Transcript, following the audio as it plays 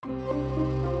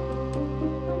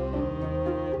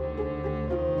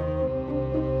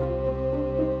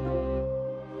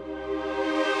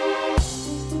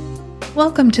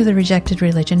Welcome to the Rejected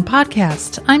Religion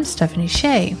podcast. I'm Stephanie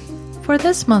Shea. For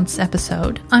this month's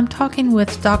episode, I'm talking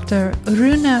with Dr.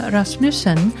 Rune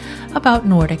Rasmussen about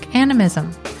Nordic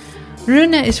animism.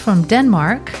 Rune is from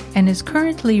Denmark and is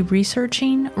currently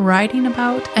researching, writing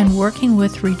about, and working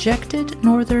with rejected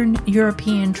Northern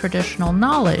European traditional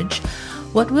knowledge,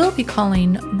 what we'll be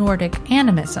calling Nordic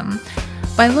animism,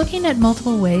 by looking at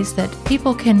multiple ways that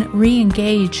people can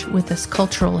re-engage with this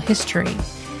cultural history.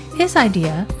 His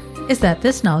idea is that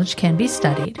this knowledge can be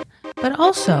studied, but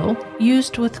also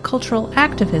used with cultural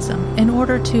activism in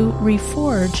order to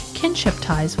reforge kinship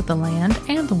ties with the land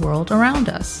and the world around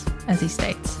us, as he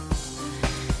states.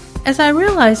 As I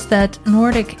realized that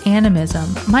Nordic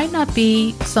animism might not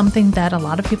be something that a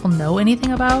lot of people know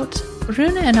anything about,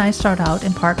 Rune and I start out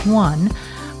in part 1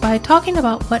 by talking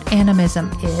about what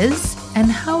animism is and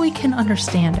how we can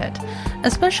understand it,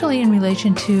 especially in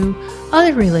relation to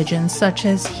other religions such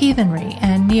as heathenry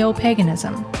and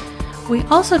neo-paganism. We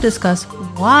also discuss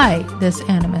why this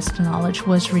animist knowledge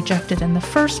was rejected in the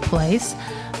first place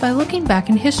by looking back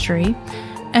in history,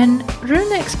 and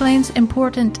Rune explains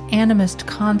important animist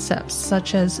concepts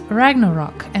such as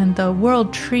Ragnarok and the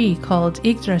world tree called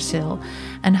Yggdrasil,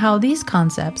 and how these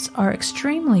concepts are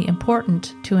extremely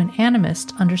important to an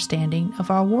animist understanding of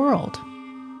our world.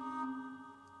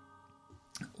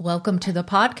 Welcome to the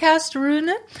podcast,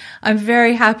 Rune. I'm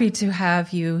very happy to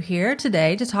have you here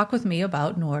today to talk with me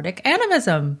about Nordic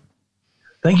animism.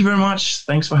 Thank you very much.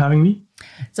 Thanks for having me.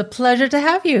 It's a pleasure to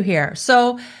have you here.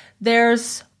 So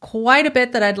there's quite a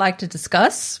bit that I'd like to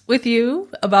discuss with you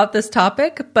about this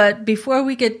topic, but before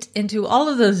we get into all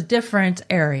of those different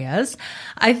areas,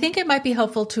 I think it might be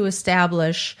helpful to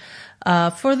establish,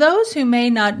 for those who may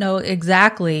not know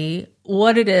exactly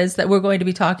what it is that we're going to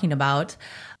be talking about,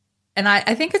 and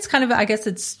I think it's kind of, I guess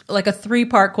it's like a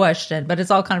 3-part question, but it's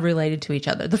all kind of related to each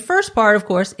other. The first part, of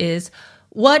course, is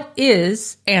what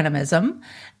is animism?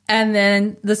 And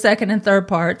then the second and third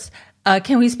parts,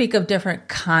 can we speak of different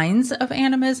kinds of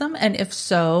animism? And if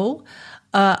so,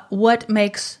 what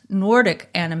makes Nordic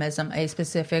animism a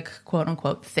specific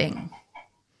quote-unquote thing?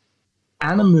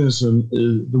 Animism,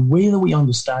 the way that we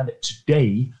understand it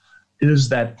today, is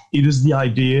that it is the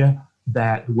idea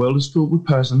that the world is filled with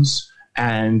persons,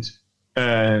 and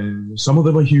some of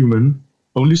them are human,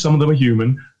 only some of them are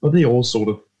human, but they all sort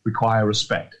of require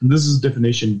respect. And this is a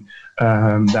definition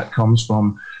that comes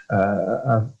from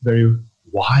a very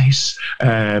wise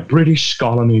British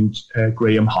scholar named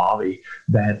Graham Harvey,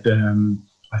 that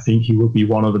I think he will be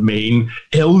one of the main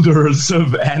elders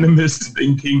of animist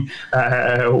thinking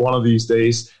one of these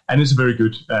days. And it's a very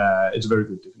good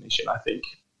definition, I think.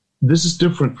 This is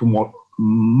different from what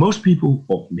most people,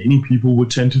 or many people, would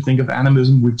tend to think of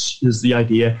animism, which is the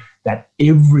idea that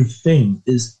everything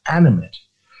is animate.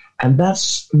 And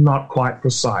that's not quite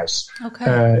precise.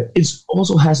 Okay. It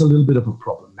also has a little bit of a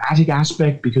problematic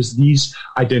aspect, because these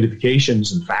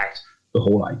identifications, in fact, the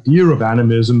whole idea of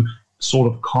animism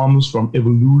sort of comes from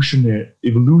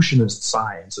evolutionist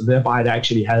science, and thereby it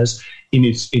actually has in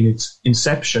its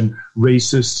inception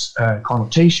racist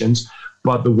connotations.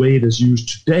 But the way it is used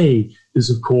today is,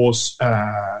 of course,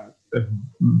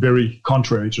 very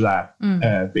contrary to that,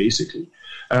 basically.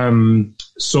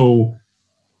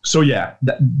 So yeah,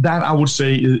 that I would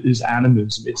say is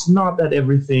animism. It's not that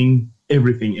everything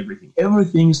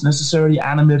is necessarily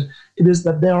animate. It is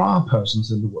that there are persons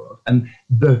in the world, and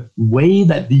the way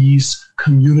that these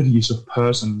communities of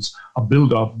persons are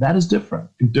built up, that is different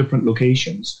in different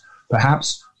locations.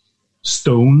 Perhaps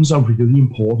stones are really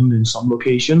important in some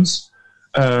locations.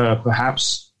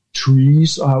 Perhaps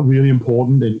trees are really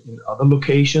important in other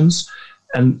locations.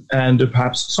 And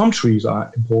perhaps some trees are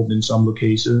important in some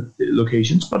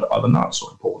locations, but others not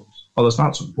so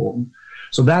important.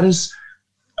 So that is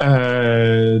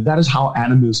how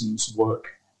animisms work.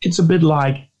 It's a bit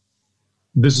like,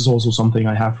 this is also something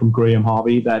I have from Graham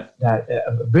Harvey, that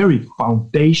a very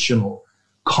foundational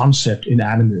concept in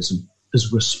animism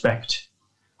is respect.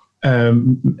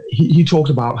 He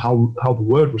talked about how the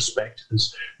word respect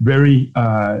is very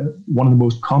one of the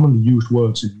most commonly used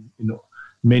words in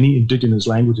many indigenous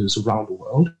languages around the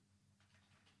world.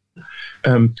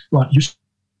 But you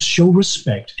show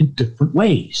respect in different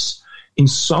ways. In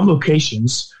some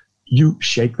locations, you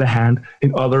shake the hand.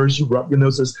 In others, you rub your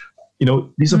noses.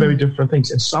 These are very different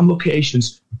things. In some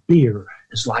locations, beer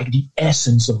is like the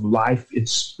essence of life.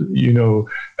 It's,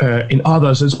 in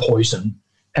others, it's poison.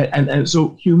 And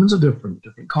so humans are different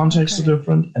contexts are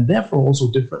different, and therefore also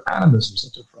different animisms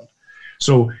are different.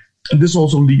 So, and this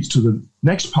also leads to the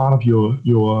next part of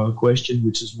your question,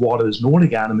 which is what is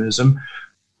Nordic animism?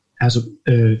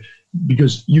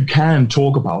 because you can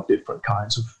talk about different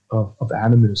kinds of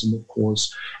animism, of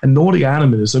course. And Nordic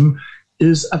animism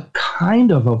is a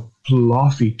kind of a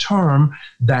fluffy term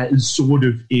that is sort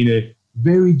of in a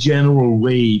very general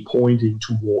way pointing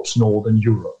towards Northern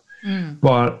Europe.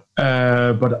 But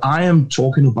I am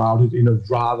talking about it in a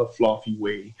rather fluffy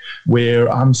way,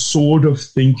 where I'm sort of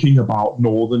thinking about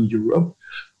Northern Europe,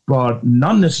 but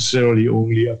not necessarily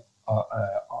only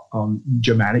on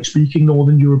Germanic-speaking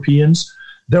Northern Europeans.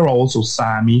 There are also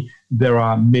Sami, there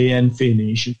are Mayan,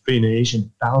 Finnish,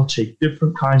 and Baltic,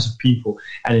 different kinds of people.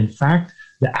 And in fact,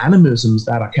 the animisms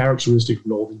that are characteristic of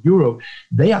Northern Europe,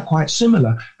 they are quite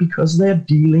similar because they're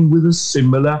dealing with a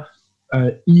similar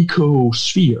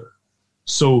ecosphere.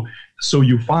 So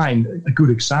you find a good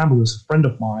example is a friend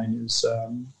of mine is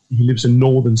he lives in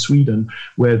northern Sweden,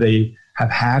 where they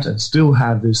have had and still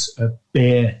have this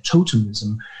bear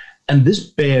totemism, and this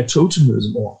bear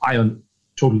totemism, or I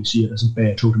totally see it as a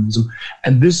bear totemism,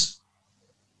 and this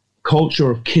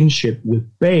culture of kinship with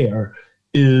bear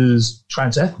is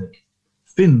transethnic.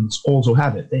 Finns also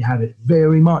have it; they have it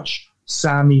very much.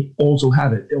 Sami also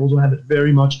have it; they also have it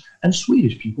very much, and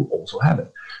Swedish people also have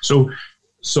it.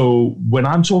 So when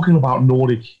I'm talking about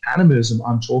Nordic animism,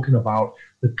 I'm talking about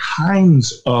the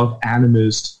kinds of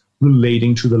animists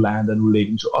relating to the land and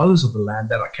relating to others of the land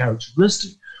that are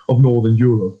characteristic of Northern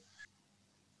Europe.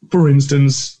 For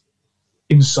instance,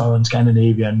 in southern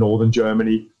Scandinavia and northern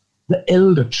Germany, the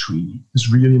elder tree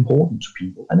is really important to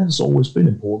people, and it has always been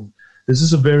important. This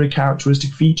is a very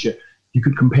characteristic feature. You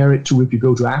could compare it to if you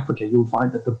go to Africa, you'll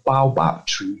find that the baobab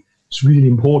tree is really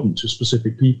important to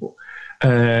specific people.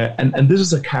 And this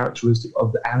is a characteristic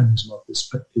of the animism of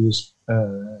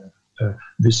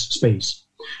this space.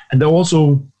 And there are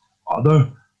also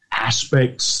other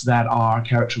aspects that are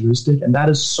characteristic, and that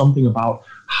is something about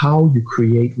how you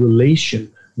create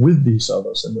relation with these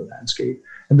others in the landscape.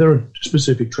 And there are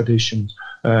specific traditions.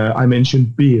 I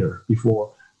mentioned beer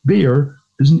before. Beer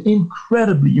is an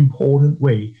incredibly important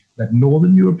way that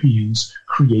Northern Europeans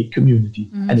create community,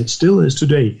 and it still is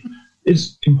today.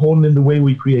 It's important in the way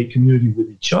we create community with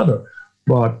each other.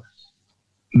 But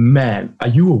man, are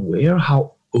you aware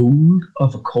how old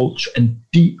of a culture and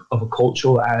deep of a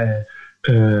cultural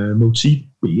motif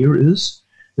beer is?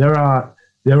 There are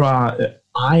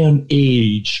Iron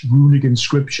Age runic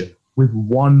inscription with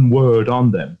one word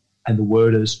on them, and the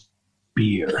word is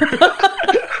beer.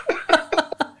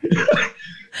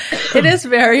 It is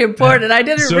very important. I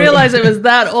didn't realize it was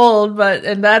that old,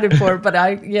 and that important. But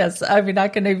I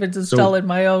can even just tell in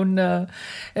my own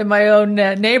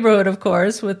neighborhood, of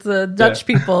course, with the Dutch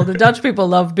people. The Dutch people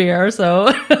love beer, so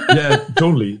yeah,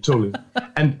 totally.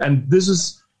 And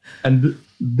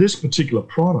this particular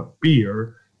product,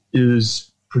 beer, is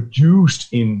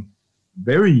produced in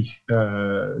very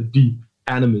deep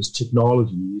animist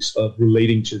technologies of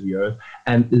relating to the earth,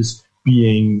 and is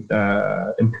being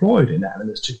employed in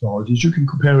animist technologies. You can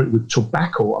compare it with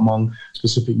tobacco among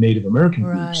specific Native American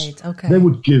groups. Right, okay. They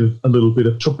would give a little bit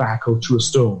of tobacco to a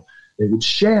stone. They would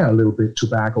share a little bit of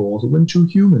tobacco also when two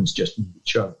humans just meet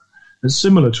each other. It's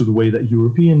similar to the way that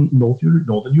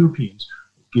Northern Europeans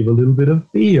give a little bit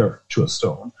of beer to a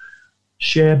stone,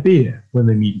 share beer when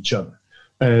they meet each other.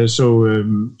 So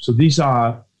these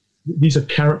are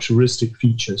characteristic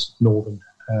features of Northern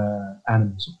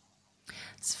animism.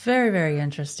 It's very, very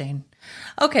interesting.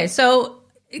 Okay, so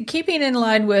keeping in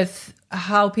line with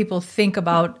how people think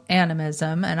about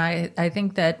animism, and I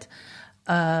think that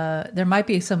there might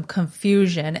be some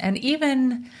confusion, and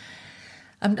even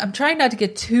I'm trying not to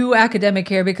get too academic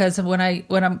here, because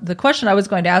the question I was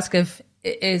going to ask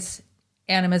is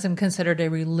animism considered a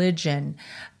religion,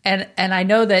 and I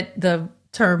know that the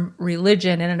term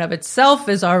religion in and of itself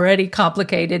is already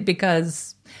complicated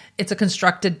because it's a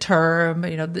constructed term.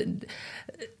 You know,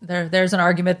 there's an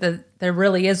argument that there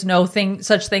really is no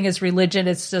such thing as religion.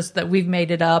 It's just that we've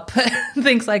made it up,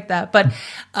 things like that. But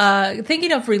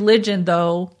thinking of religion,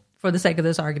 though, for the sake of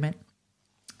this argument,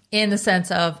 in the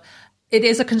sense of it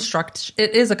is a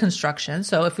construction.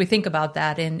 So if we think about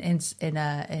that in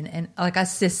like a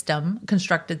system,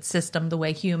 constructed system, the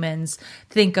way humans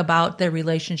think about their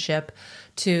relationship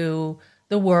to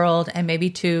the world and maybe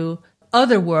to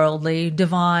otherworldly,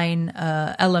 divine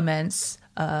elements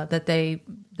that they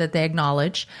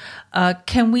acknowledge.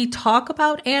 Can we talk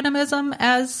about animism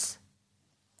as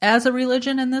a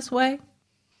religion in this way?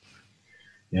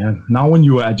 Yeah. Now, when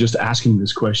you were just asking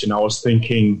this question, I was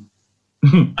thinking,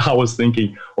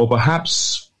 well,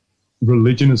 perhaps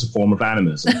religion is a form of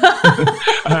animism.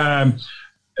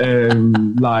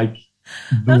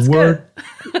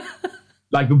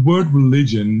 Like the word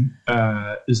religion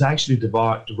is actually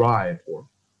derived, or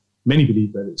many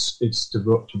believe that it's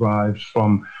derived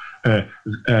from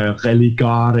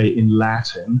religare in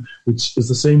Latin, which is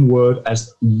the same word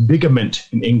as ligament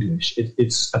in English.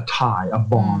 It's a tie, a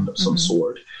bond of some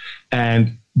sort.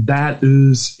 And that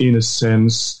is, in a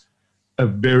sense, a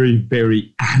very,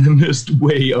 very animist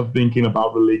way of thinking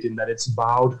about religion, that it's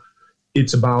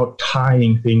about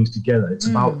tying things together. It's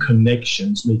about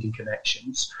connections, making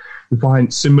connections. We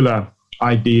find similar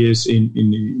ideas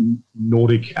in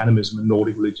Nordic animism and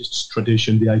Nordic religious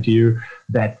tradition, the idea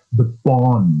that the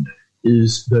bond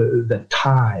is that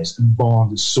ties and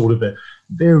bond is sort of a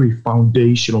very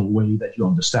foundational way that you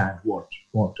understand what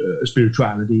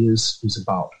spirituality is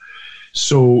about.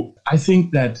 So I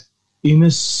think that in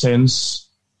a sense,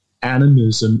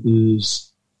 animism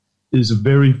is a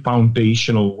very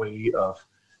foundational way of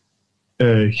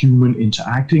human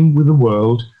interacting with the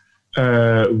world,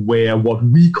 where what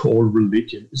we call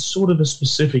religion is sort of a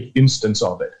specific instance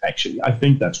of it, actually. I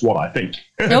think that's what I think.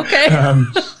 Okay.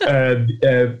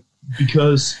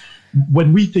 Because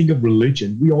when we think of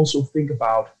religion, we also think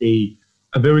about a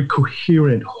very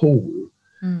coherent whole.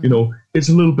 You know, it's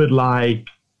a little bit like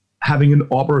having an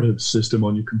operative system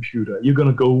on your computer. You're going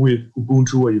to go with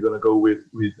Ubuntu, or you're going to go with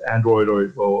Android,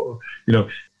 or you know,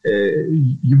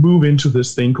 you move into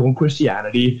this thing called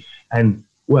Christianity. And,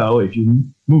 well, if you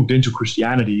moved into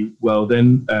Christianity, well,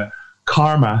 then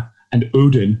karma and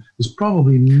Odin is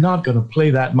probably not going to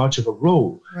play that much of a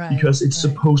role, because it's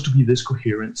supposed to be this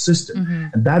coherent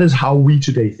system. And that is how we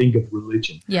today think of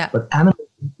religion. Yeah. But animism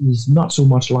is not so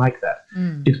much like that.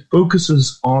 It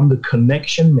focuses on the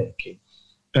connection making.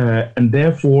 And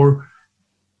therefore,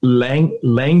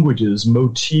 languages,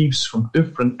 motifs from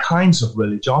different kinds of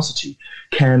religiosity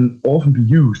can often be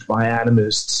used by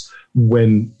animists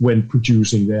when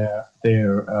producing their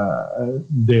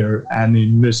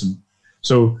animism.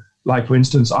 So, like for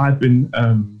instance, I've been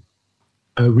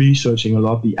researching a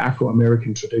lot the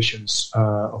Afro-American traditions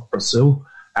of Brazil,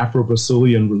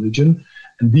 Afro-Brazilian religion,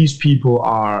 and these people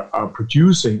are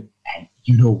producing. And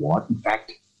you know what? In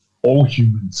fact, all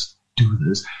humans do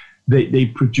this. They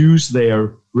produce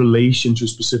their relation to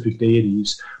specific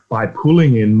deities by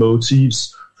pulling in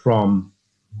motifs from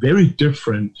very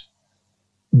different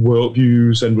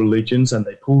worldviews and religions, and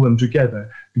they pull them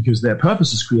together because their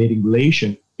purpose is creating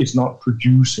relation. It's not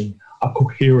producing a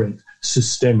coherent,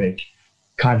 systemic,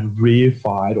 kind of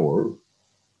reified or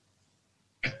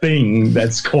thing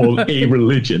that's called a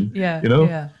religion. Yeah, you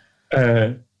know.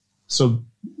 Yeah. So,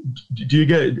 do you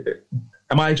get?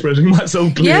 Am I expressing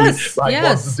myself clearly? Yes,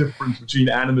 what's the difference between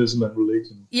animism and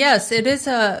religion? Yes, it is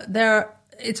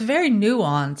it's very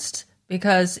nuanced,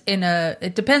 because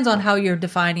it depends on how you're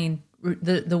defining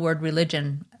the word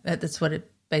religion. That's what it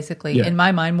basically, in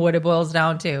my mind, what it boils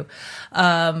down to.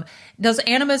 Does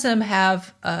animism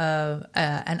have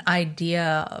an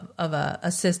idea of a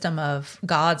system of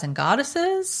gods and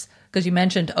goddesses? Because you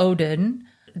mentioned Odin.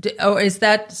 Or is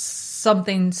that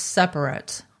something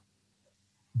separate?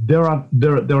 There are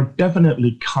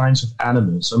definitely kinds of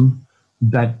animism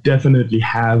that definitely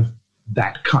have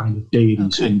that kind of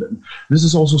deities in them. This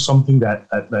is also something that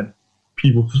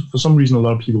people, for some reason, a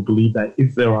lot of people believe that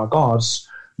if there are gods,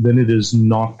 then it is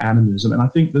not animism. And I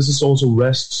think this is also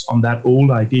rests on that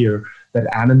old idea that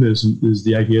animism is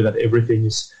the idea that everything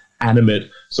is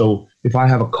animate. So if I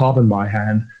have a cup in my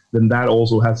hand, then that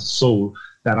also has a soul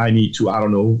that I need to, I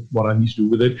don't know what I need to do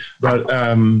with it.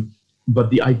 But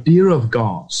the idea of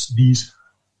gods, these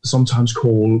sometimes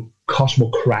called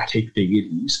cosmocratic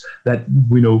deities that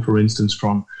we know, for instance,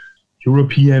 from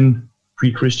European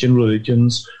pre-Christian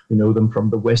religions. We know them from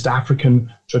the West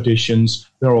African traditions.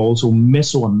 There are also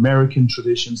Mesoamerican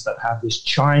traditions that have this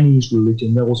Chinese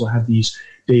religion. They also have these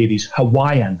deities.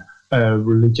 Hawaiian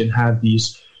religion have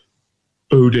these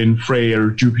Odin, Freyr,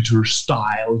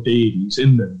 Jupiter-style deities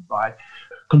in them, right?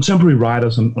 Contemporary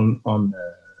writers on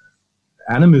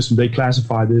animism, they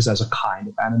classify this as a kind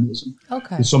of animism.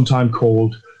 Okay. It's sometimes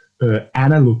called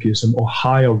analogism or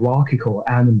hierarchical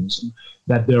animism,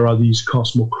 that there are these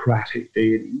cosmocratic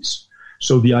deities.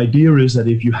 So the idea is that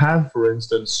if you have, for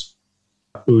instance,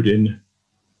 Odin,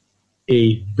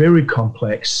 a very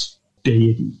complex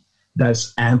deity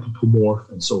that's anthropomorph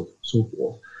and so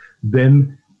forth,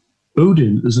 then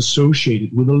Odin is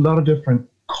associated with a lot of different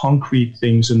concrete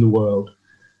things in the world.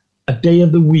 A day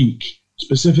of the week,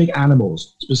 specific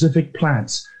animals, specific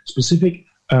plants, specific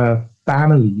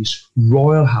families,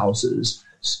 royal houses,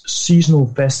 seasonal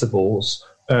festivals,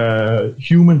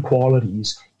 human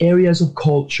qualities, areas of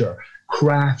culture,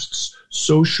 crafts,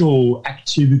 social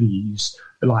activities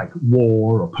like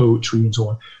war or poetry and so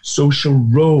on, social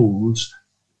roles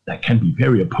that can be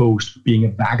very opposed, being a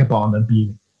vagabond and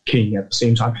being king at the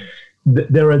same time.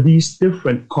 there are these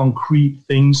different concrete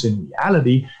things in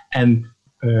reality, and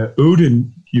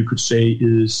Odin, you could say,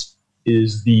 is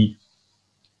the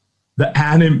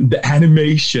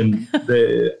animation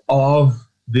of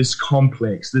this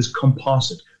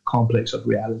composite complex of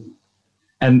reality.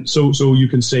 And so you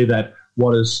can say that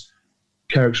what is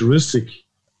characteristic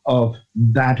of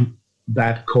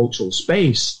that cultural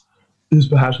space is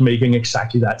perhaps making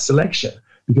exactly that selection,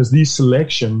 because these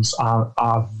selections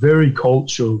are very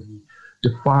culturally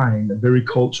defined and very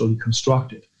culturally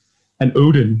constructed. And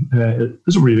Odin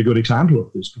is a really good example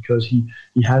of this, because he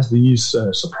has these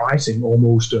surprising,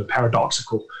 almost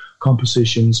paradoxical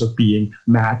compositions of being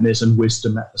madness and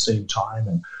wisdom at the same time,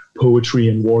 and poetry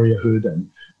and warriorhood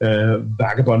and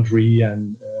vagabondry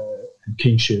and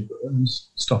kingship and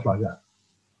stuff like that.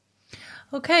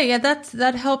 Okay, yeah,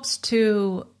 that helps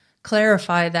to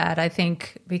clarify that, I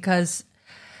think, because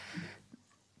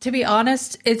to be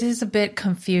honest, it is a bit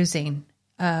confusing.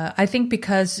 I think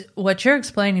because what you're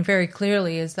explaining very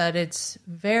clearly is that it's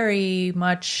very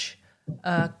much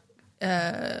a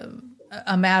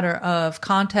matter of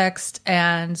context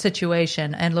and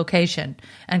situation and location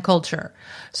and culture.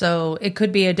 So it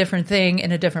could be a different thing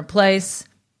in a different place,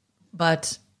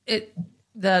 but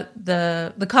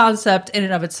the concept in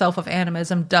and of itself of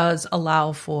animism does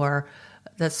allow for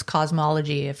this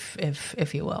cosmology,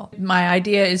 if you will. My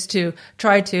idea is to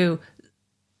try to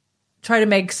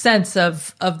make sense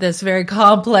of this very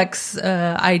complex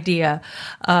idea.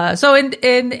 So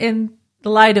in the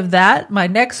light of that, my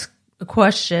next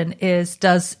question is,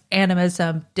 does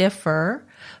animism differ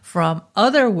from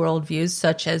other worldviews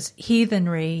such as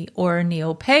heathenry or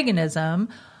neo-paganism,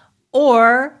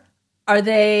 or are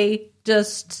they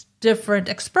just different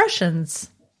expressions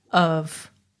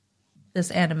of this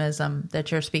animism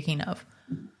that you're speaking of?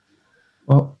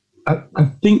 Well, I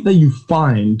think that you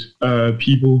find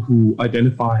people who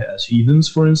identify as heathens,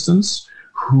 for instance,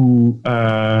 who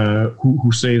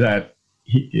say that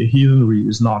heathenry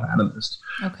is not animist.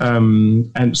 Okay.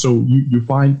 And so you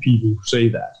find people who say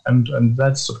that, and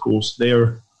that's of course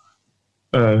their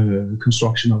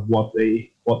construction of what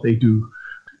they do.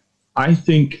 I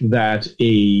think that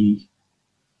a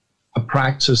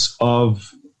practice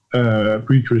of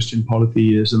pre-Christian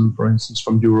polytheism, for instance,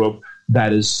 from Europe,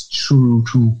 that is true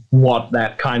to what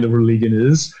that kind of religion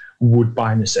is, would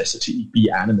by necessity be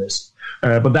animist.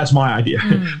 But that's my idea.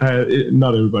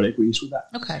 Not everybody agrees with that.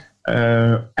 Okay.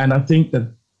 And I think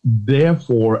that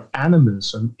therefore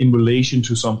animism in relation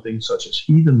to something such as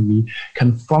heathenry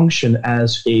can function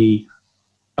as a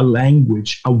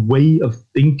language, a way of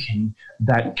thinking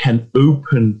that can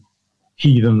open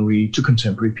heathenry to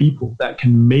contemporary people, that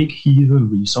can make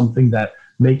heathenry something that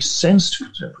makes sense to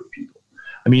contemporary people.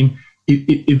 I mean,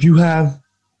 if you have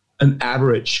an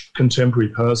average contemporary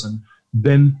person,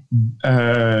 then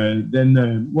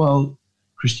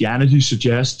Christianity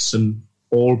suggests an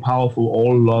all-powerful,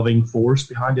 all-loving force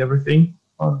behind everything.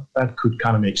 Well, that could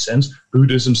kind of make sense.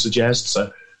 Buddhism suggests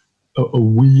a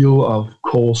wheel of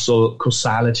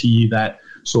causality that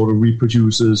sort of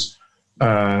reproduces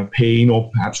pain,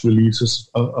 or perhaps relieves us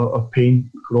of pain,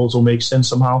 could also make sense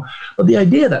somehow. But the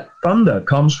idea that thunder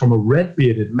comes from a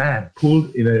red-bearded man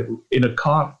pulled in a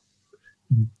cart,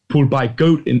 pulled by a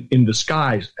goat in the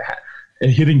skies,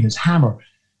 hitting his hammer,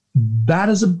 that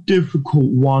is a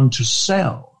difficult one to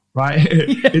sell, right?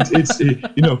 Yeah. It's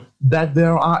that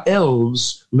there are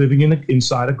elves living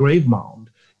inside a grave mound.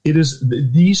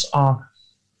 These are,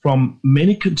 from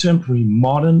many contemporary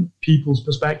modern people's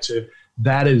perspective,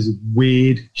 that is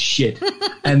weird shit.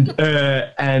 and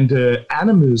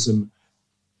animism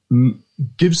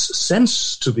gives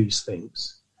sense to these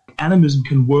things. Animism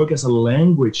can work as a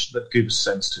language that gives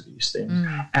sense to these things.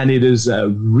 And it is a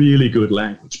really good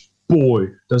language. Boy,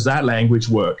 does that language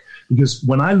work. Because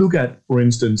when I look at, for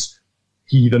instance,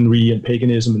 heathenry and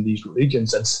paganism in these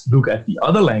religions, and look at the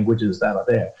other languages that are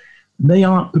there, they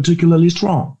aren't particularly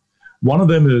strong. One of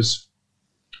them is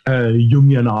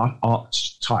Jungian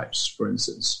archetypes, for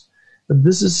instance. But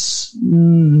this is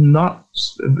not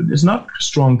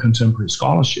strong contemporary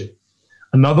scholarship.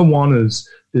 Another one is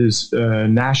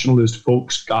nationalist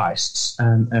Volksgeists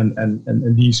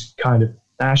and these kind of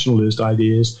nationalist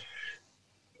ideas.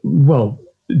 Well,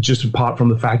 just apart from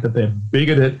the fact that they're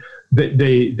bigoted,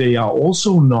 they are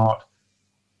also not.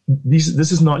 This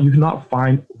is not. You cannot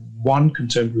find one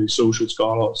contemporary social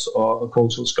scholar or a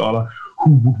cultural scholar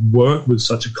who would work with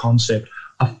such a concept,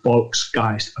 a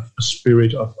Volksgeist, a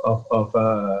spirit of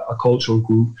a cultural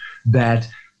group, that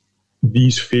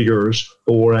these figures,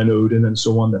 Thor and Odin and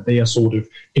so on, that they are sort of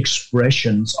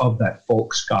expressions of that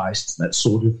Volksgeist, that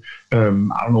sort of,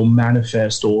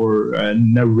 manifest or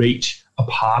narrate a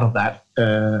part of that,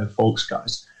 folks,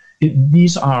 guys.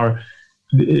 These are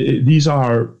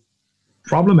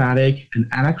problematic and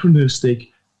anachronistic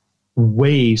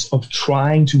ways of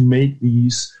trying to make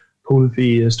these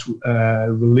polytheist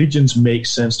religions make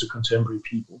sense to contemporary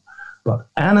people. But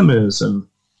animism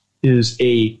is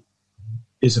a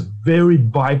very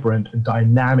vibrant and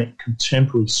dynamic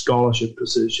contemporary scholarship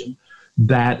position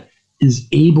that is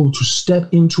able to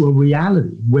step into a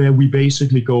reality where we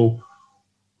basically go,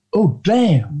 oh,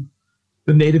 damn,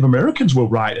 the Native Americans were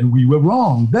right and we were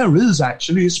wrong. There is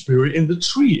actually a spirit in the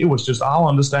tree. It was just our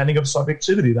understanding of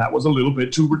subjectivity that was a little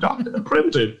bit too reductive and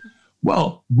primitive.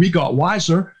 Well, we got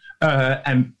wiser.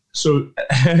 And so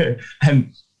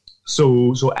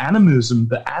animism,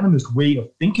 the animist way of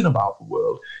thinking about the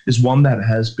world, is one that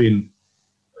has been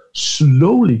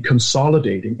slowly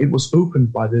consolidating. It was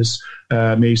opened by this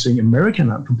amazing American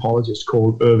anthropologist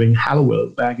called Irving Hallowell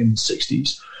back in the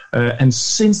 60s. And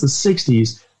since the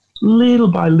 60s, little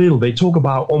by little, they talk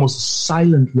about almost a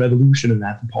silent revolution in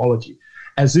anthropology,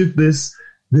 as if this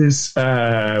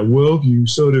worldview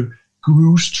sort of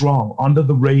grew strong under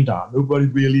the radar. Nobody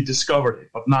really discovered it,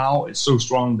 but now it's so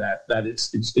strong that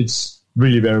it's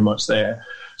really very much there.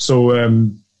 So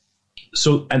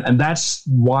that's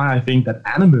why I think that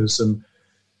animism,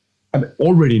 and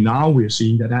already now we're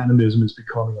seeing that animism is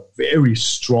becoming a very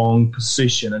strong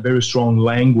position, a very strong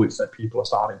language that people are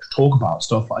starting to talk about,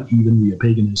 stuff like even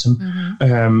neo-paganism.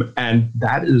 Mm-hmm. And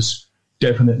that is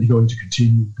definitely going to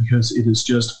continue because it is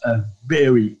just a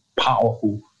very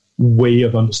powerful way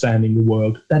of understanding the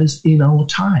world that is in our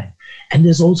time. And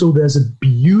there's a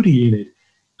beauty in it.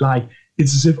 Like,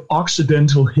 it's as if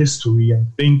Occidental history and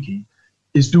thinking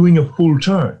is doing a full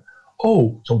turn.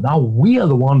 Oh, so now we are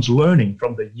the ones learning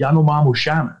from the Yanomamo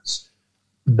shamans.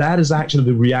 That is actually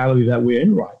the reality that we're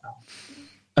in right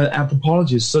now.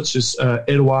 Anthropologists such as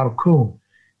Eduardo Kohn,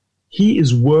 he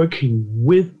is working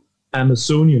with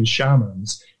Amazonian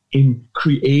shamans in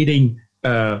creating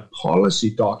policy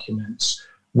documents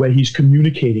where he's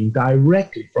communicating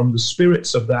directly from the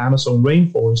spirits of the Amazon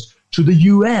rainforest to the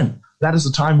UN. That is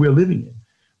the time we're living in,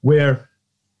 where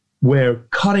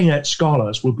cutting-edge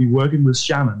scholars will be working with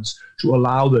shamans to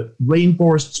allow the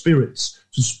rainforest spirits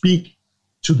to speak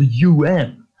to the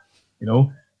UN. You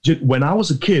know, when I was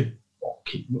a kid,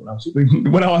 when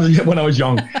I was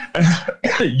young,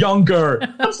 younger,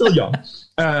 I'm still young.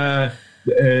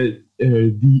 The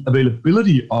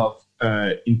availability of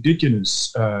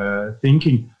indigenous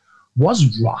thinking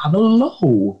was rather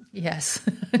low. Yes.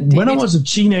 When I was a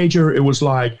teenager, it was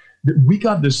like we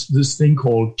got this thing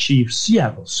called Chief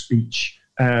Seattle's speech,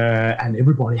 and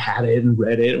everybody had it and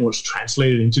read it and was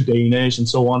translated into Danish and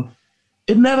so on.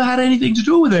 It never had anything to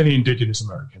do with any indigenous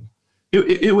American.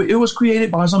 It was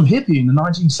created by some hippie in the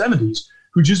 1970s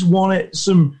who just wanted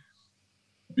some,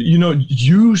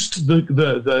 used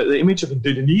the image of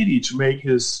indigeneity to make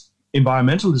his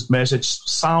environmentalist message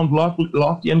sound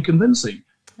lofty and convincing.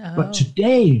 Oh. But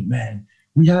today, man,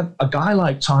 we have a guy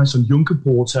like Tyson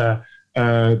Yunkaporta,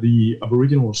 the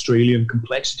Aboriginal Australian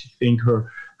complexity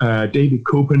thinker, David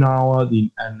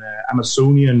Kopenhauer, an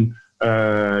Amazonian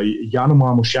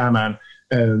Yanomamo shaman,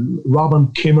 Robin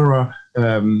Kimmerer,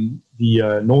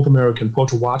 the North American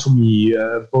Potawatomi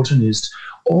botanist.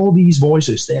 All these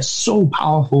voices, they're so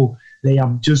powerful. They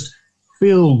are just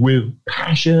filled with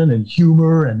passion and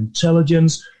humor and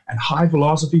intelligence and high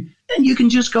philosophy. And you can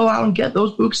just go out and get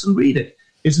those books and read it.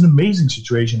 It's an amazing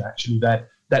situation, actually, that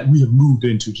we have moved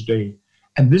into today.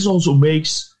 And this also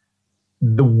makes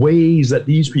the ways that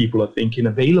these people are thinking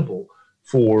available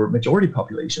for majority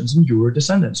populations and your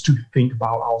descendants to think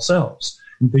about ourselves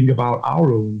and think about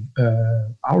our own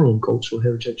cultural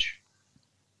heritage.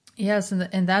 Yes,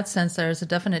 in that sense, there is a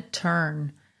definite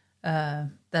turn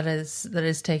that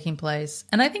is taking place,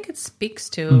 and I think it speaks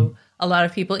to a lot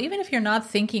of people, even if you're not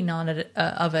thinking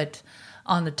of it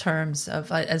on the terms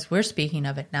of as we're speaking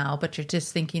of it now, but you're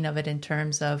just thinking of it in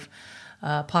terms of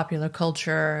popular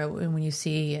culture. When you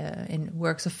see in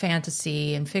works of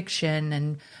fantasy and fiction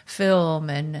and film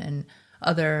and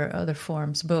other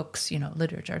forms, books,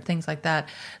 literature, things like that,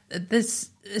 this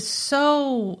is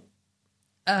so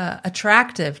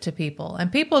attractive to people, and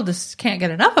people just can't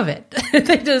get enough of it.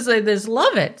 They just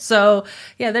love it. So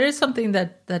yeah, there is something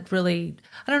that really,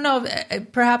 I don't know,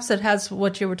 perhaps it has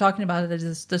what you were talking about. It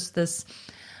is this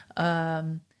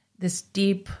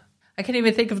deep, I can't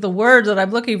even think of the word that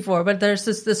I'm looking for, but there's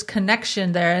this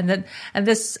connection there, and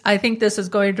this, I think this is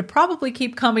going to probably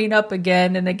keep coming up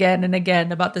again and again and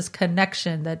again about this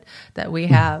connection that we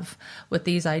have with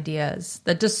these ideas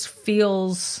that just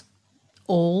feels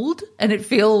old and it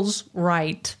feels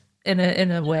right in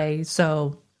a way.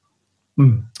 So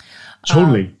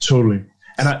totally.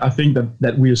 And I think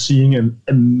that we are seeing an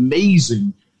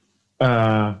amazing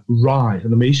rise,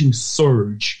 an amazing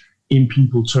surge in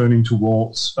people turning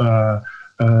towards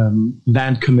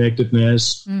land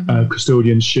connectedness,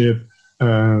 custodianship,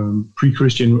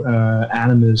 pre-Christian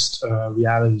animist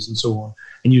realities, and so on.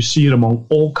 And you see it among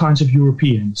all kinds of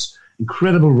Europeans.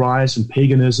 Incredible rise in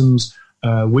paganisms,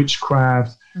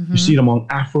 witchcraft. You see it among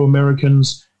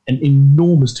Afro-Americans, an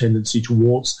enormous tendency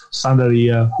towards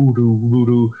Santeria, Hoodoo,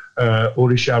 Voodoo,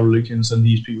 Orisha religions, and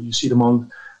these people. You see it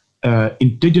among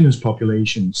indigenous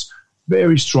populations,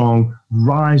 very strong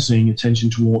rising attention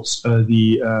towards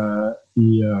the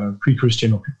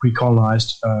pre-Christian or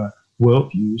pre-colonized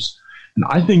worldviews. And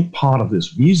I think part of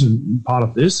this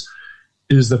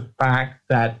is the fact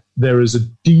that there is a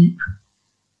deep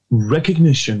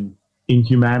recognition in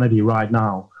humanity right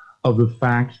now of the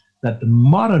fact that the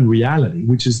modern reality,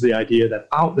 which is the idea that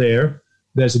out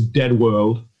there's a dead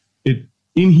world.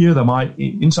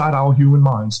 Inside our human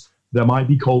minds, there might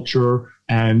be culture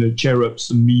and cherubs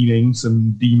and meanings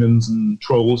and demons and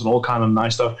trolls and all kind of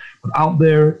nice stuff. But out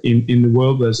there in the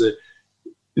world,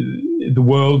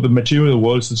 the material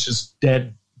world is just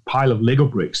dead pile of Lego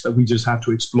bricks that we just have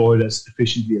to exploit as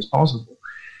efficiently as possible.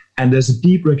 And there's a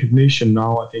deep recognition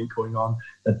now, I think, going on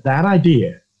that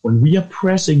idea, when we are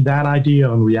pressing that idea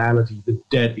on reality, the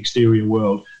dead exterior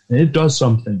world, then it does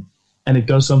something. And it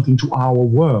does something to our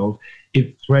world.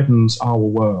 It threatens our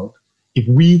world. If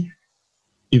we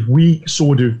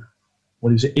sort of,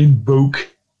 invoke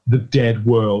the dead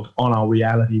world on our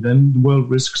reality, then the world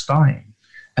risks dying.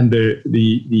 And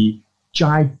the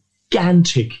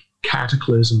gigantic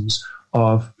cataclysms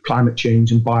of climate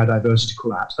change and biodiversity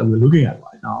collapse that we're looking at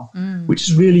right now, which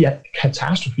is really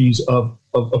catastrophes of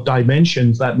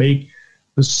dimensions that make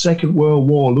the Second World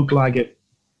War look like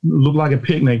a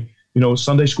picnic,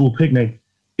 Sunday school picnic.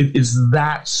 It is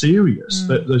that serious,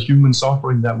 the human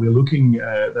suffering that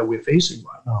we're facing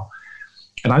right now.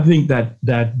 And I think that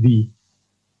the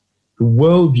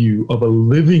worldview of a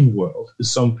living world is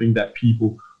something that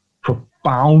people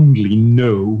profoundly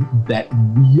know that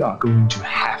we are going to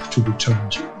have to return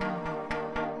to.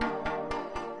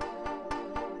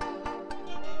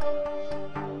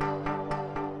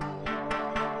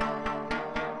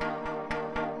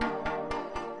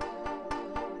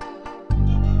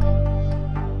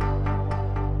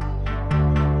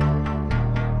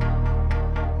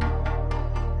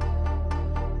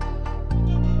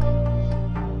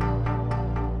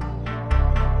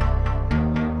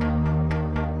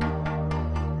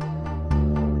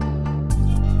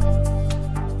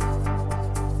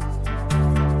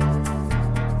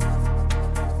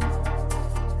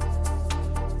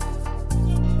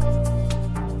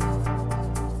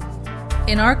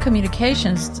 In our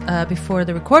communications before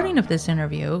the recording of this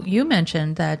interview, you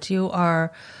mentioned that you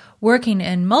are working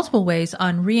in multiple ways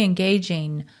on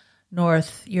re-engaging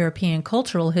North European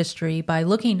cultural history by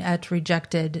looking at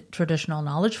rejected traditional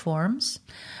knowledge forms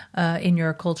in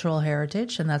your cultural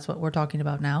heritage, and that's what we're talking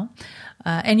about now.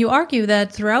 And you argue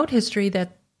that throughout history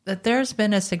that there's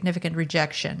been a significant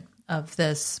rejection of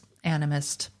this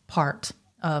animist part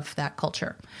of that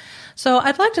culture. So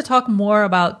I'd like to talk more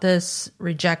about this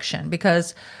rejection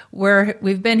because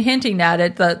we've been hinting at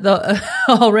it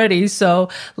already. So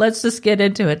let's just get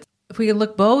into it. If we can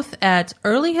look both at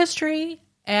early history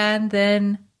and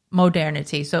then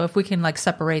modernity. So if we can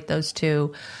separate those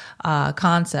two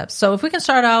concepts. So if we can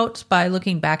start out by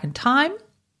looking back in time,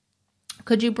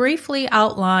 could you briefly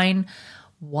outline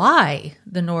why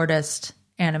the Nordist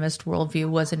animist worldview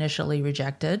was initially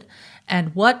rejected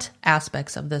and what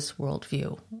aspects of this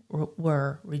worldview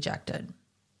were rejected?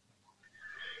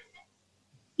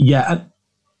 Yeah,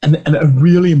 and a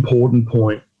really important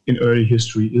point in early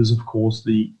history is, of course,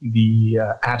 the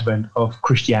advent of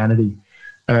Christianity.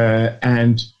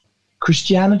 And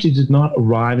Christianity did not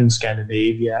arrive in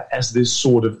Scandinavia as this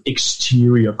sort of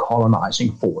exterior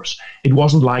colonizing force. It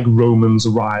wasn't like Romans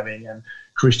arriving and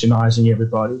Christianizing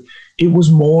everybody. It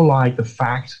was more like the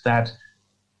fact that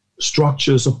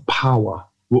structures of power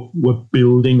were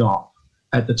building up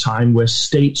at the time where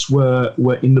states were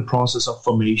in the process of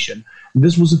formation. And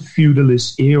this was a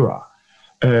feudalist era.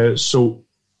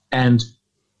 And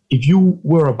if you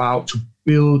were about to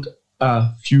build a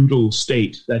feudal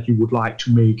state that you would like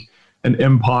to make an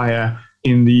empire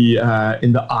in the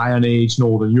Iron Age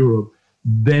Northern Europe,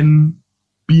 then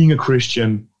being a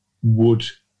Christian would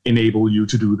enable you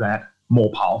to do that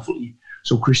more powerfully.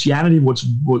 So Christianity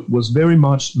was very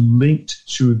much linked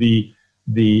to the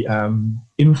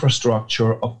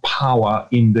infrastructure of power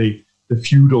in the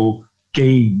feudal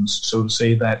games, so to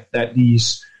say, that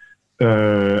these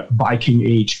Viking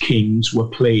Age kings were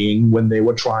playing when they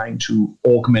were trying to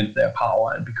augment their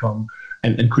power and become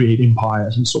and create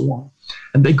empires and so on.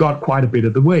 And they got quite a bit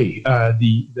of the way.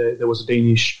 There was a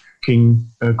Danish king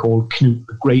called Knut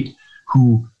the Great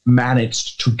who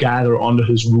managed to gather under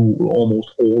his rule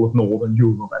almost all of Northern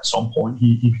Europe. At some point,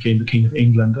 he became the king of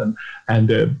England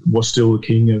and was still the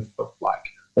king of like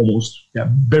almost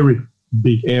very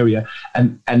big area.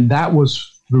 And that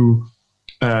was through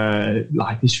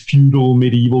like this feudal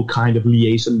medieval kind of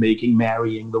liaison making,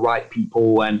 marrying the right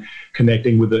people and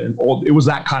connecting with it. And all, it was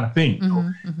that kind of thing.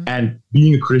 And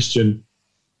being a Christian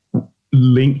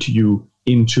linked you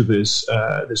into this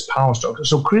power structure.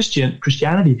 So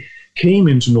Christianity came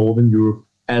into Northern Europe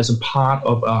as a part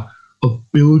of a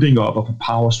building up of a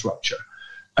power structure.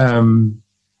 And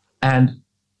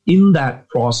in that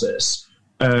process,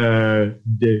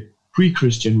 the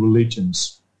pre-Christian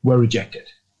religions were rejected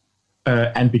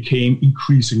and became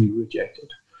increasingly rejected.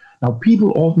 Now,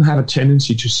 people often have a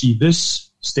tendency to see this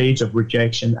stage of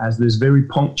rejection as this very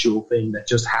punctual thing that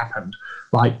just happened.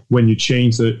 Like when you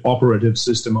change the operative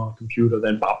system on a computer,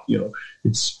 then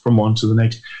it's from one to the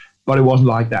next. But it wasn't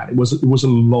like that. It was a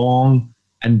long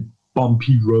and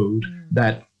bumpy road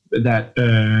that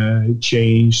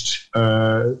changed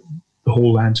the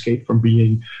whole landscape from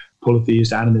being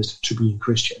polytheist animist to being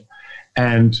Christian.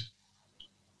 And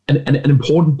an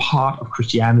important part of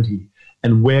Christianity,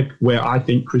 and where I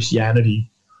think Christianity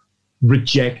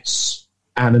rejects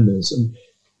animism,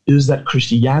 is that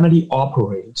Christianity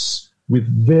operates with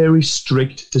very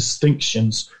strict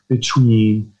distinctions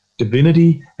between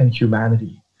divinity and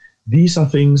humanity. These are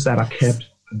things that are kept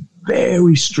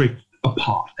very strict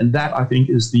apart. And that, I think,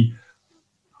 is the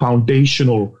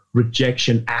foundational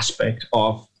rejection aspect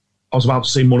of, I was about to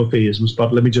say monotheisms,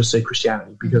 but let me just say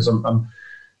Christianity, because I'm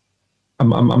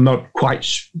not quite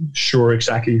sure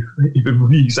exactly if it would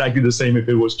be exactly the same if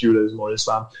it was Judaism or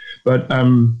Islam. But,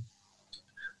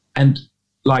 and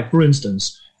like, for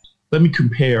instance, let me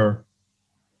compare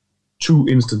two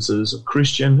instances of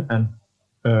Christian and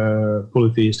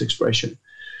polytheist expression.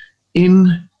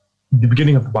 In the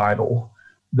beginning of the Bible,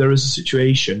 there is a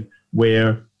situation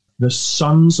where the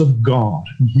sons of God,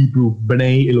 in Hebrew,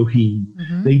 B'nai Elohim,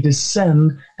 they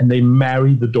descend and they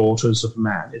marry the daughters of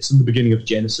man. It's in the beginning of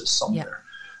Genesis somewhere.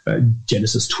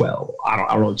 Genesis 12. I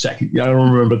don't know exactly. I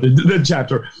don't remember the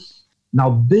chapter.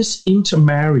 Now, this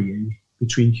intermarrying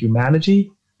between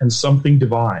humanity and something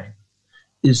divine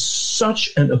is such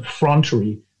an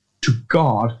effrontery to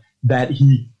God that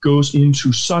he goes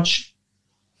into such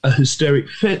a hysteric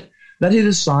fit that he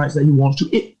decides that he wants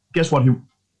to. Guess what? Do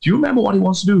you remember what he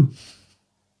wants to do?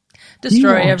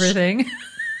 Destroy everything.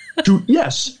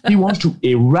 Yes, he wants to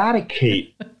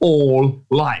eradicate all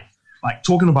life. Like,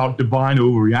 talking about divine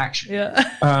overreaction. Yeah.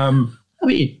 I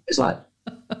mean, it's like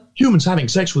humans having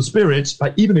sex with spirits.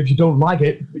 Like, even if you don't like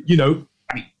it,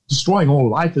 destroying all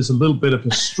life is a little bit of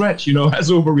a stretch, as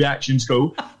overreactions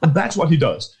go. But that's what he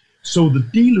does. So the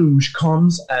deluge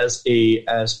comes as a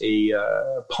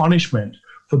punishment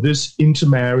for this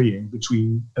intermarrying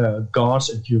between gods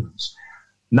and humans.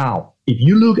 Now, if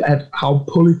you look at how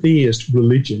polytheist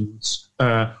religions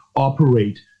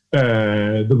operate,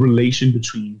 the relation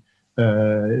between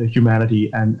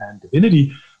humanity and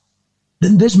divinity,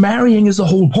 then this marrying is the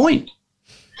whole point.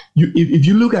 If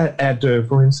you look at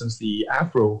for instance, the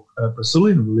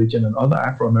Afro-Brazilian religion and other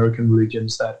Afro-American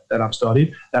religions that I've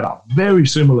studied that are very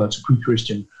similar to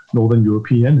pre-Christian Northern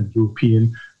European and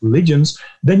European religions,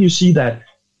 then you see that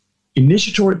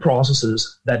initiatory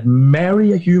processes that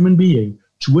marry a human being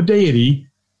to a deity,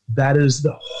 that is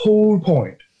the whole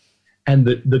point. And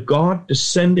the god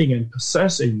descending and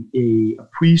possessing a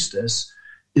priestess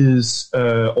is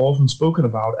often spoken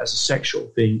about as a sexual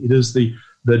thing. It is the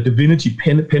divinity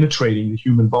penetrating the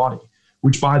human body,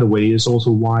 which, by the way, is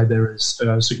also why there is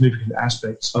significant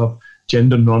aspects of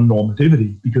gender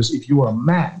non-normativity, because if you are a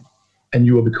man and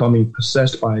you are becoming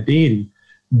possessed by a deity,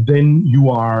 then you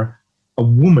are a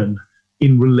woman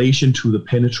in relation to the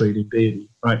penetrating deity,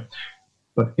 right?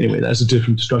 But anyway, that's a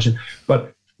different discussion.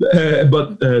 But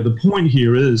the point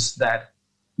here is that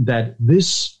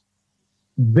this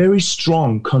very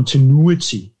strong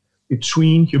continuity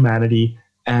between humanity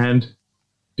and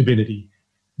divinity,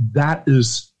 that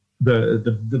is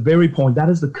the very point. That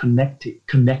is the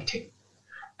connecting,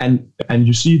 and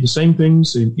you see the same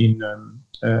things in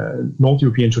North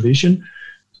European tradition.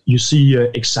 You see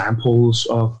examples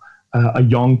of a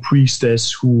young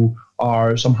priestess who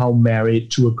are somehow married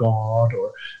to a god,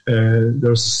 or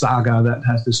there's a saga that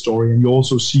has this story. And you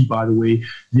also see, by the way,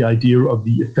 the idea of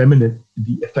the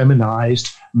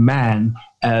effeminized man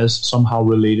as somehow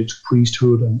related to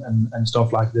priesthood and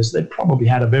stuff like this. They probably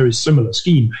had a very similar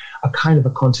scheme, a kind of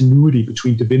a continuity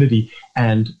between divinity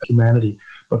and humanity.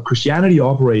 But Christianity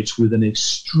operates with an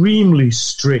extremely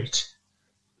strict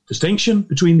distinction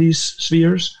between these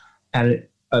spheres and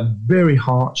a very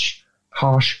harsh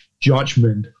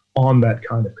judgment on that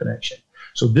kind of connection.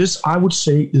 So this, I would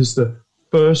say, is the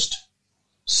first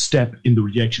step in the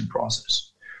rejection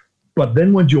process. But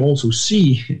then what you also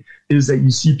see is that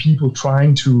you see people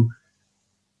trying to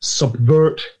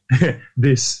subvert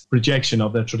this rejection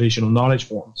of their traditional knowledge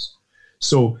forms.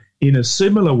 So in a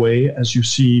similar way as you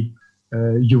see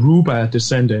Yoruba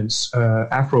descendants,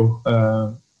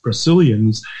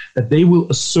 Afro-Brazilians, that they will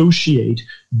associate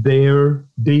their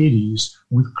deities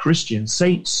with Christian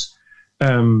saints,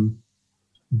 then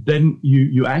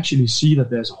you actually see that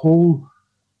there's a whole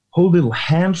little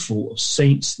handful of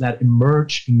saints that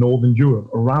emerge in Northern Europe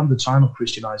around the time of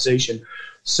Christianization,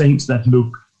 saints that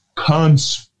look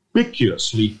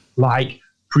conspicuously like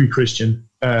pre-Christian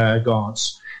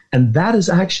gods. And that is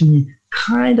actually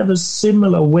kind of a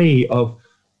similar way of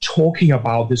talking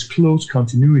about this close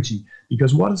continuity,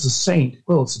 because what is a saint?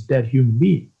 Well, it's a dead human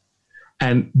being.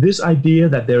 And this idea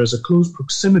that there is a close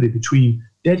proximity between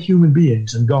dead human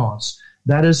beings and gods,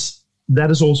 that is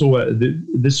also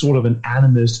this sort of an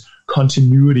animist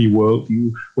continuity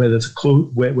worldview where there's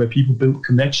where people build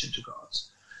connection to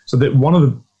gods. So that one of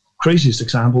the craziest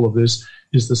example of this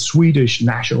is the Swedish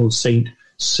national saint,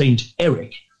 Saint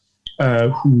Eric,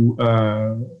 who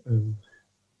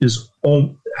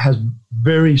has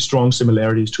very strong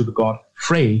similarities to the god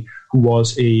Frey, who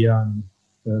was a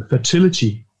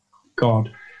fertility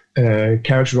god.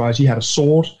 Characterized, he had a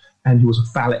sword and he was a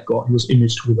phallic god. He was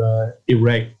imaged with a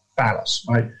erect phallus,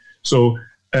 right? So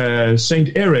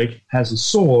Saint Eric has a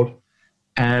sword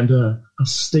and a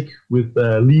stick with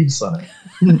leaves on it.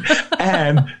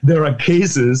 And there are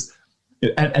cases,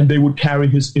 and they would carry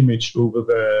his image over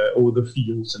the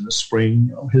fields in the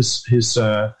spring. His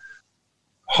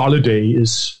holiday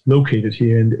is located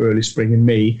here in the early spring in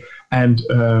May, and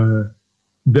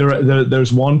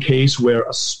there's one case where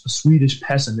a Swedish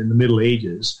peasant in the Middle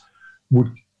Ages would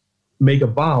make a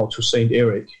vow to Saint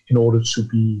Eric in order to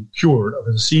be cured of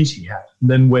a disease he had.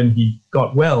 And then when he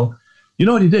got well, you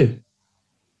know what he did?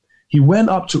 He went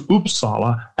up to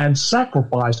Uppsala and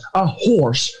sacrificed a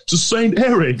horse to Saint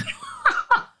Eric.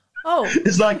 Oh,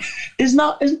 it's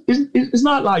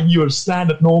not like your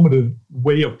standard normative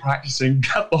way of practicing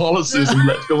Catholicism.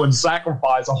 Let's go and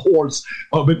sacrifice a horse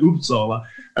up in Uppsala.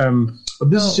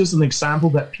 But this is just an example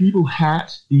that people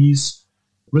had these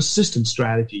resistance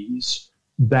strategies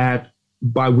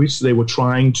by which they were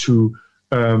trying to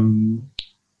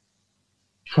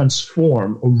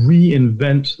transform or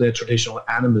reinvent their traditional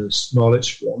animist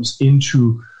knowledge forms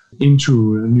into a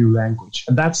new language.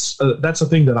 And that's a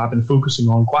thing that I've been focusing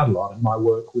on quite a lot in my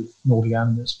work with Nordic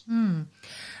animism.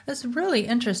 That's really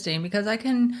interesting, because I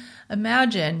can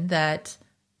imagine that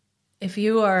if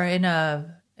you are in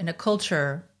a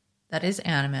culture that is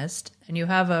animist and you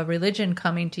have a religion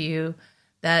coming to you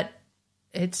that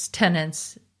its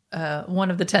tenets,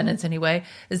 one of the tenets anyway,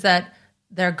 is that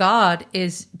their God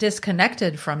is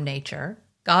disconnected from nature.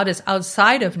 God is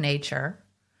outside of nature,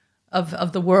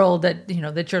 of the world that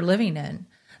that you're living in.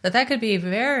 That could be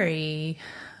very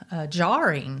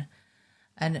jarring,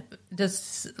 and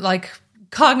just like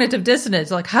cognitive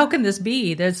dissonance. Like, how can this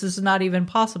be? This is not even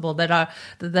possible. That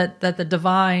the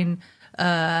divine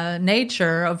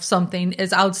nature of something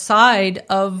is outside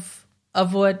of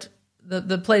what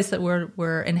the place that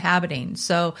we're inhabiting.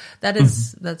 So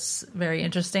that's very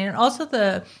interesting. And also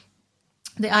the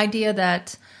idea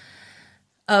that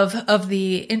of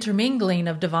the intermingling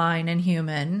of divine and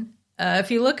human.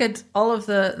 If you look at all of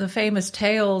the famous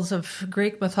tales of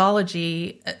Greek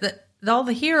mythology, all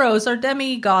the heroes are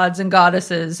demigods and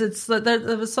goddesses. It's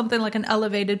there was something like an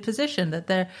elevated position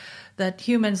that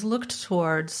humans looked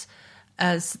towards,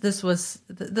 as this was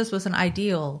an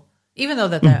ideal. Even though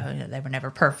that they were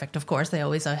never perfect, of course, they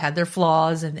always had their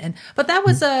flaws, but that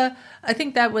was I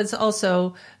think that was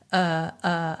also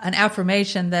an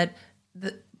affirmation that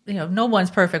no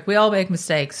one's perfect. We all make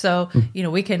mistakes, so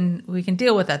we can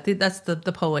deal with that. That's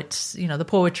the poets, the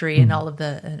poetry and all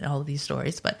of these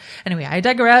stories. But anyway, I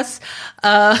digress.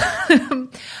 But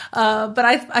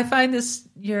I find this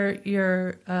your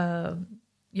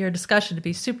discussion to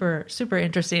be super, super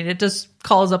interesting. It just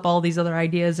calls up all these other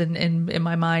ideas in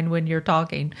my mind when you're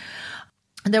talking.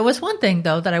 There was one thing,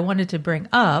 though, that I wanted to bring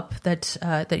up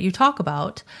that you talk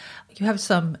about. You have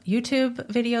some YouTube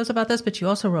videos about this, but you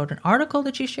also wrote an article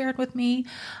that you shared with me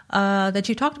that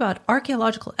you talked about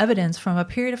archaeological evidence from a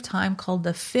period of time called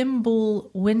the Fimbul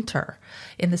Winter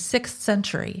in the 6th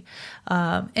century.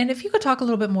 And if you could talk a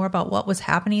little bit more about what was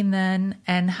happening then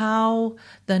and how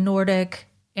the Nordic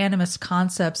animist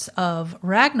concepts of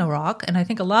Ragnarok, and I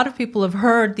think a lot of people have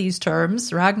heard these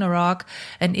terms, Ragnarok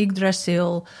and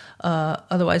Yggdrasil,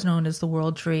 otherwise known as the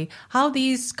World Tree, how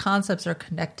these concepts are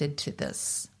connected to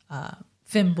this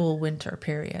Fimbul Winter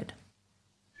period.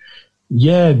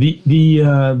 Yeah, the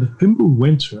Fimbul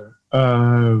Winter,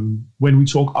 when we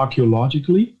talk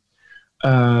archaeologically,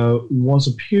 was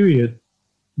a period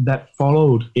that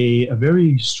followed a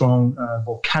very strong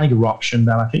volcanic eruption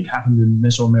that I think happened in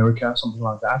Mesoamerica, something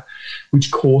like that,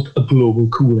 which caused a global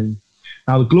cooling.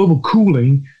 Now, the global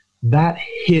cooling, that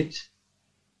hit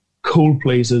cold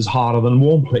places harder than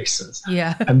warm places.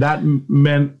 Yeah. And that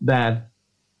meant that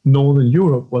Northern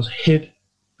Europe was hit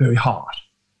very hard.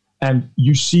 And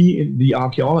you see in the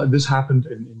archaeology, this happened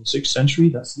in the 6th century,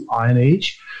 that's the Iron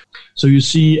Age. So you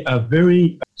see a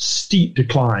very steep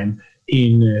decline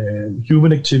in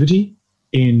human activity,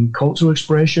 in cultural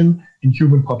expression, in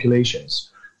human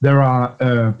populations. There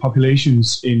are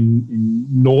populations in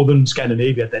northern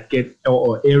Scandinavia that get,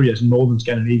 or areas in northern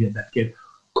Scandinavia that get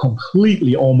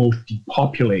completely almost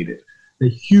depopulated. A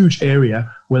huge area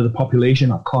where the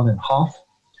population are cut in half.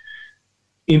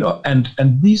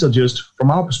 And these are just,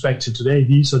 from our perspective today,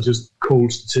 these are just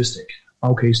cold statistics.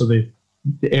 Okay, so the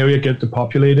area gets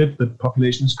depopulated, the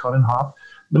population is cut in half.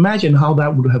 Imagine how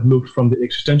that would have looked from the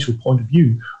existential point of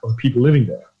view of the people living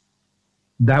there.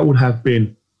 That would have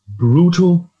been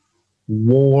brutal,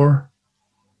 war,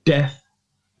 death,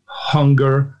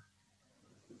 hunger,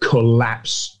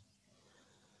 collapse.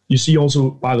 You see also,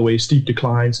 by the way, steep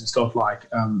declines and stuff like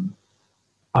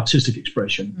artistic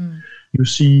expression. You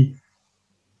see,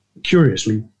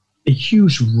 curiously, a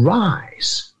huge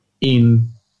rise in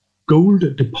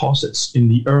gold deposits in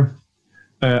the earth.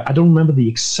 I don't remember the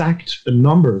exact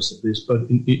numbers of this, but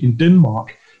in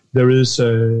Denmark,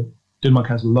 Denmark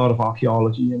has a lot of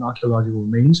archaeology and archaeological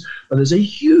remains, but there's a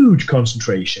huge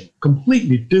concentration,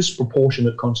 completely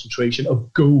disproportionate concentration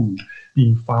of gold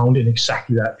being found in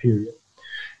exactly that period.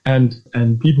 And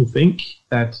people think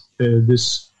that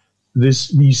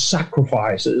these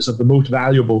sacrifices of the most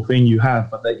valuable thing you have,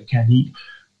 but that you can't eat,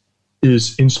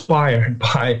 is inspired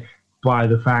by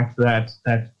the fact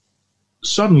that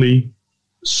suddenly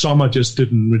summer just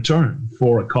didn't return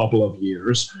for a couple of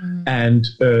years. And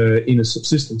in a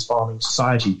subsistence farming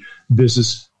society, this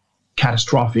is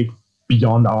catastrophic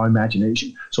beyond our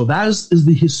imagination. So that is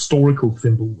the historical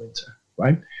Fimbul Winter,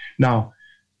 right? Now,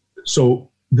 so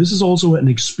this is also an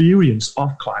experience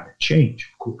of climate change,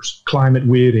 of course, climate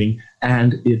weighting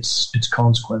and its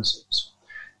consequences.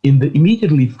 In the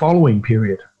immediately following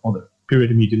period, or the period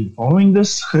immediately following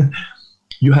this,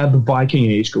 you had the Viking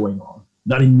Age going on.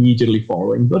 Not immediately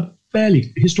following, but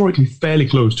historically fairly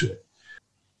close to it.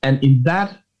 And in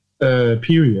that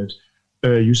period,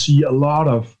 you see a lot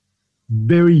of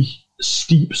very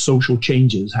steep social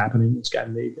changes happening in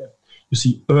Scandinavia. You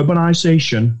see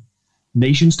urbanization,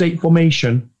 nation-state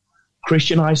formation,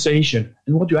 Christianization,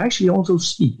 and what you actually also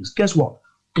see is, guess what?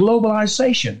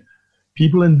 Globalization.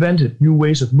 People invented new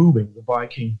ways of moving, the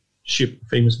Viking ship,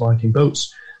 famous Viking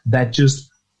boats, that just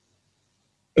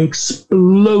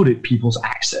exploded people's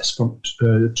access to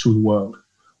the world.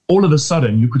 All of a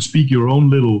sudden, you could speak your own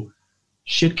little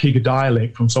shit-kicker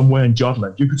dialect from somewhere in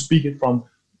Jutland. You could speak it from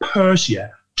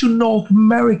Persia to North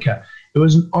America. It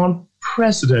was an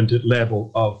unprecedented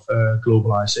level of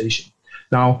globalization.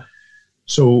 Now,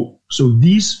 so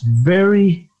these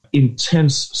very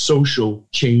intense social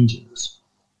changes,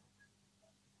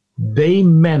 they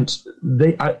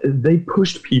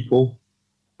pushed people,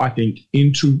 I think,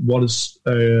 into what is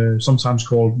sometimes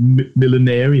called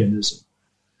millenarianism.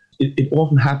 It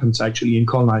often happens actually in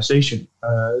colonization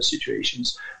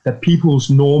situations that people's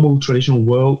normal traditional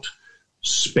world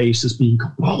space is being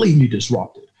completely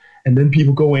disrupted. And then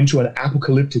people go into an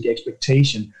apocalyptic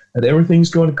expectation that everything's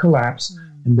going to collapse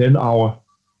and then our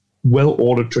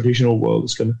well-ordered traditional world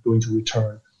is going to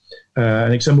return.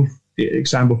 An example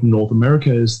from North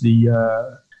America is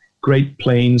the Great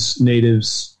Plains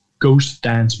natives ghost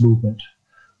dance movement,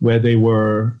 where they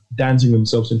were dancing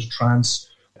themselves into trance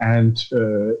and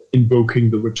invoking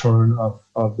the return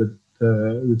of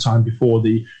the time before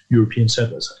the European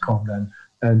settlers had come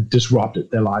and disrupted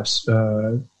their lives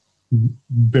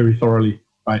very thoroughly,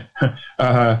 right?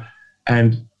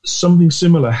 And something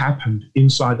similar happened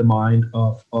inside the mind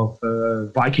of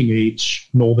Viking Age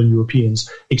Northern Europeans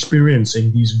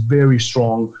experiencing these very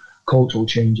strong cultural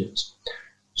changes.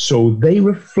 So they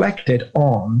reflected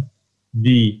on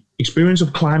the experience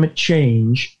of climate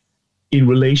change in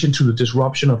relation to the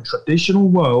disruption of traditional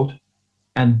world,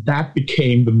 and that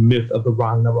became the myth of the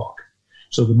Ragnarok.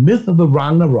 So the myth of the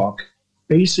Ragnarok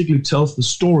basically tells the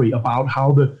story about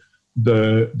how the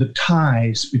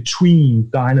ties between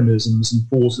dynamisms and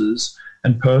forces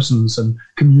and persons and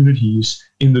communities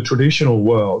in the traditional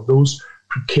world, those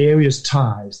precarious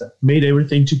ties that made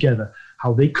everything together,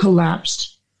 how they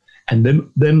collapsed. And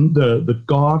then the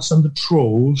gods and the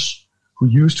trolls, who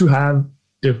used to have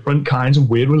different kinds of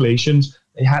weird relations,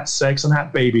 they had sex and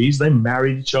had babies, they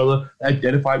married each other, they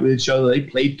identified with each other, they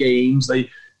played games, they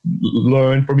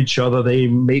learned from each other, they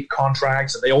made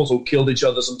contracts, and they also killed each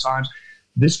other sometimes.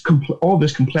 All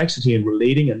this complexity in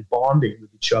relating and bonding with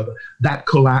each other, that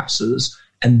collapses,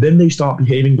 and then they start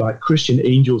behaving like Christian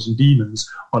angels and demons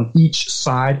on each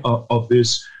side of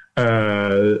this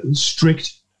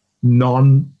strict,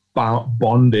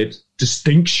 non-bonded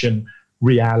distinction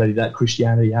reality that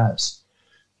Christianity has.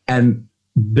 And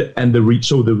the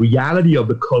reality of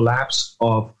the collapse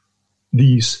of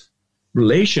these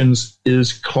relations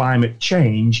is climate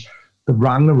change. The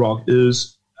Ragnarok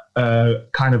is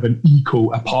kind of an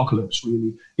eco-apocalypse,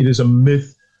 really. It is a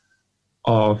mythic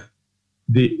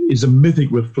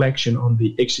reflection on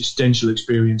the existential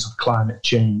experience of climate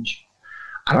change.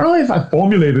 I don't know if I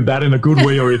formulated that in a good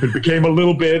way or if it became a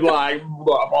little bit like,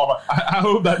 I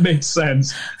hope that makes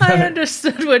sense. I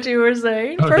understood what you were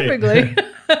saying perfectly.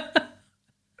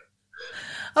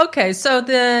 Okay, so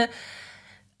the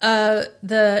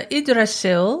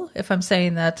Yggdrasil, if I'm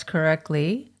saying that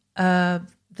correctly,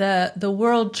 the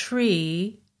world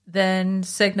tree then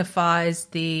signifies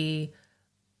the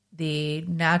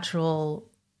natural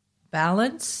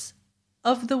balance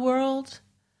of the world,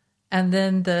 and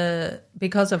then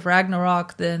because of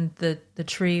Ragnarok, then the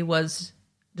tree was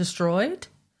destroyed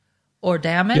or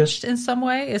damaged in some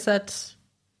way. Is that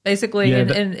basically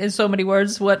in so many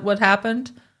words what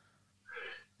happened?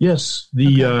 Yes,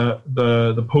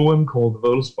 the poem called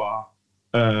Völuspá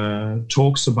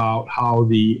talks about how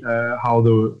the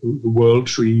world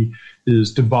tree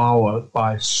is devoured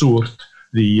by Surt,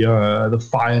 the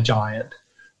fire giant,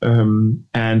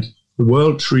 and the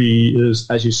world tree is,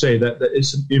 as you say, that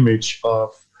is an image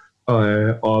of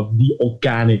the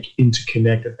organic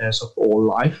interconnectedness of all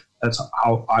life. That's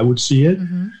how I would see it.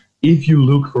 Mm-hmm. If you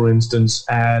look, for instance,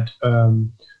 at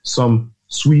some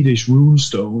Swedish rune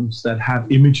stones that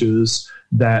have images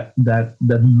that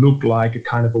look like a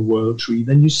kind of a world tree,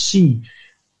 then you see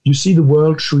the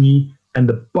world tree, and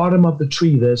the bottom of the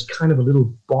tree there's kind of a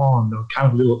little bond or kind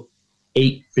of a little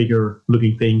 8-figure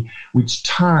looking thing which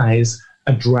ties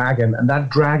a dragon, and that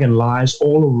dragon lies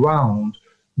all around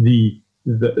the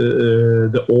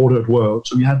ordered world.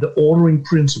 So you have the ordering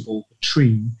principle, the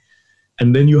tree,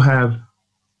 and then you have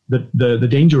the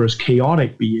dangerous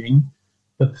chaotic being,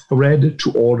 the thread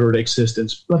to ordered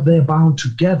existence, but they're bound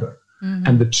together. Mm-hmm.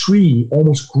 And the tree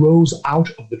almost grows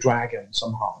out of the dragon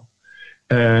somehow.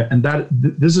 And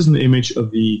this is an image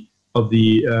of the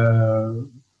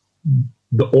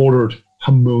ordered,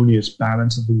 harmonious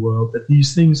balance of the world, that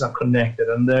these things are connected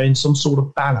and they're in some sort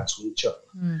of balance with each other.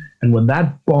 Mm. And when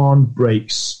that bond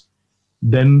breaks,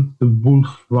 then the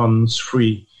wolf runs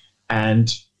free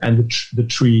and the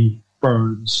tree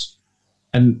burns.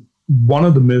 And one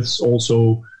of the myths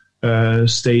also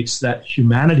states that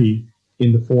humanity,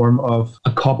 in the form of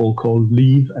a couple called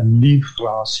Liv and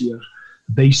Livthrasir,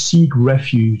 they seek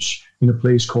refuge in a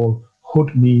place called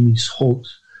Hotminisholt,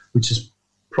 which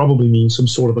probably means some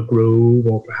sort of a grove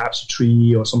or perhaps a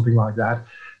tree or something like that.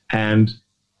 And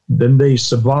then they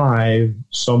survive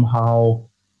somehow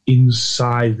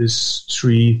inside this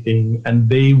tree thing, and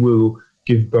they will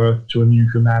give birth to a new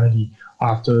humanity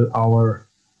after our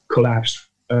collapsed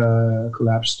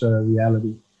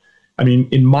reality. I mean,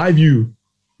 in my view,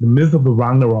 the myth of the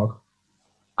Ragnarok,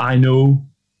 I know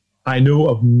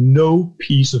of no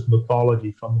piece of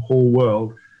mythology from the whole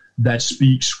world that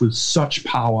speaks with such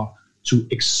power to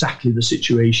exactly the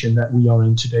situation that we are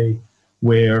in today,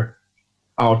 where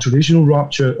our traditional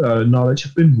knowledge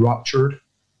has been ruptured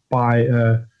by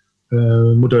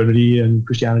modernity and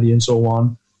Christianity and so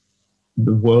on.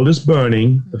 The world is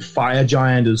burning. The fire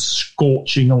giant is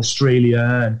scorching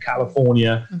Australia and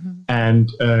California, and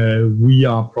we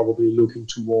are probably looking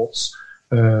towards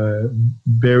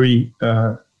very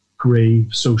grave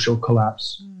social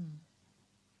collapse.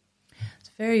 It's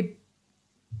very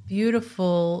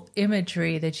beautiful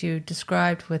imagery that you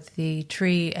described with the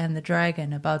tree and the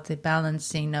dragon, about the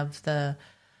balancing of the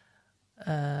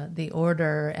the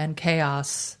order and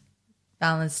chaos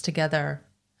balanced together.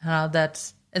 How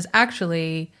that is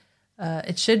actually,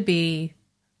 it should be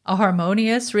a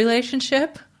harmonious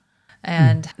relationship.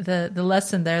 And the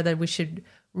lesson there that we should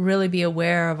really be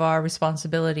aware of our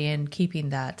responsibility in keeping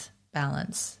that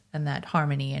balance and that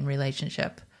harmony in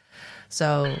relationship.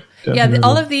 So definitely.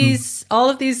 Yeah, all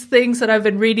of these things that I've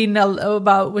been reading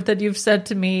about what that you've said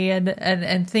to me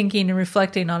and thinking and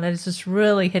reflecting on it is just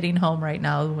really hitting home right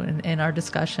now in our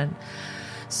discussion.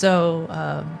 So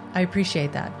I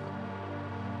appreciate that.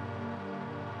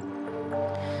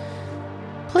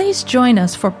 Please join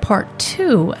us for part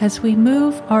 2 as we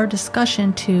move our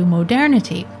discussion to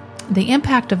modernity, the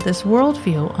impact of this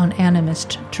worldview on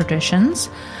animist traditions,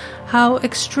 how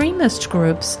extremist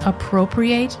groups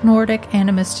appropriate Nordic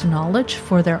animist knowledge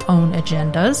for their own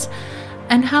agendas,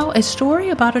 and how a story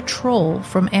about a troll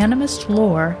from animist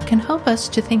lore can help us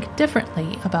to think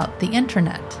differently about the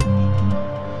internet.